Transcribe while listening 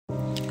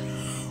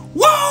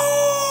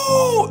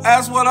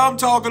That's what I'm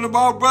talking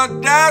about, bro.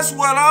 That's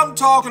what I'm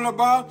talking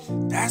about.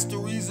 That's the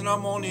reason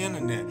I'm on the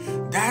internet.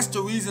 That's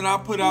the reason I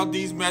put out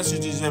these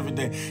messages every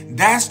day.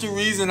 That's the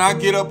reason I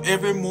get up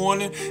every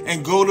morning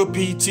and go to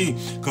PT.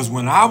 Because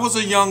when I was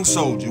a young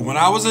soldier, when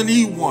I was an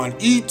E1,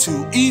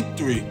 E2,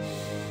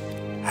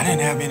 E3, I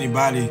didn't have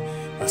anybody,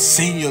 a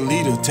senior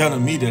leader,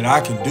 telling me that I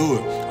can do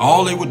it.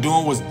 All they were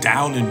doing was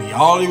downing me.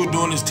 All they were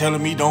doing is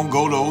telling me don't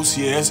go to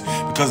OCS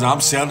because I'm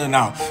selling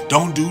out.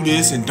 Don't do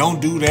this and don't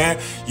do that.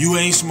 You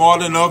ain't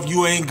smart enough.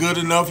 You ain't good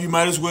enough. You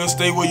might as well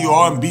stay where you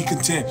are and be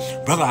content.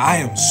 Brother, I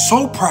am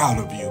so proud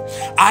of you.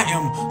 I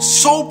am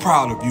so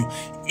proud of you.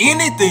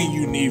 Anything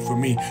you need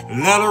from me,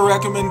 letter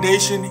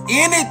recommendation,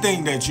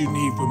 anything that you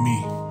need from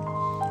me,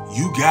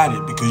 you got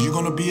it, because you're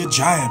going to be a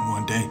giant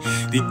one day.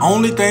 The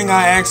only thing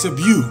I ask of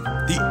you,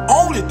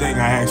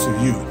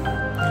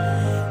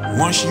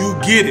 once you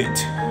get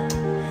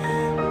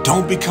it,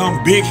 don't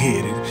become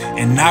big-headed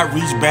and not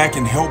reach back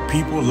and help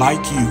people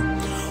like you.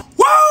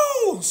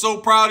 Woo! So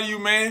proud of you,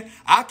 man.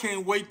 I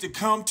can't wait to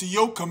come to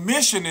your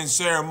commissioning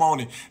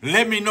ceremony.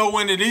 Let me know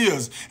when it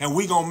is, and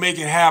we're going to make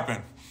it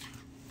happen.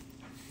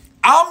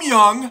 I'm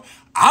young,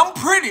 I'm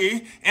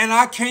pretty, and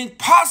I can't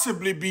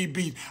possibly be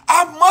beat.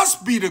 I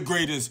must be the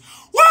greatest.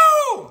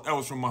 Woo! That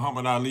was from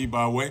Muhammad Ali,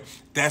 by the way.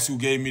 That's who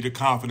gave me the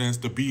confidence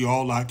to be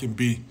all I can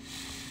be.